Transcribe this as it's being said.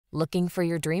Looking for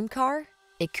your dream car?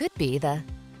 It could be the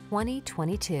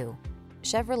 2022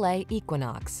 Chevrolet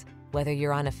Equinox. Whether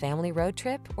you're on a family road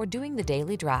trip or doing the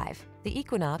daily drive, the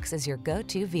Equinox is your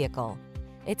go-to vehicle.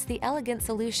 It's the elegant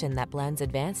solution that blends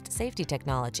advanced safety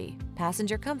technology,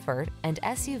 passenger comfort, and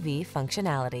SUV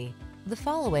functionality. The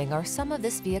following are some of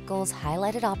this vehicle's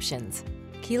highlighted options: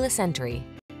 keyless entry,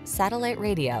 satellite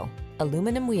radio,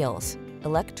 aluminum wheels,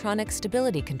 electronic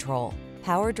stability control,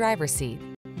 power driver's seat,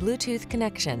 Bluetooth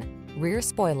connection, rear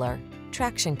spoiler,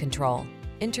 traction control,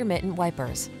 intermittent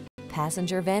wipers,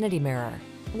 passenger vanity mirror.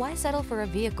 Why settle for a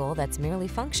vehicle that's merely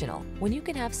functional when you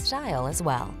can have style as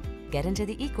well? Get into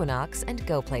the Equinox and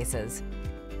go places.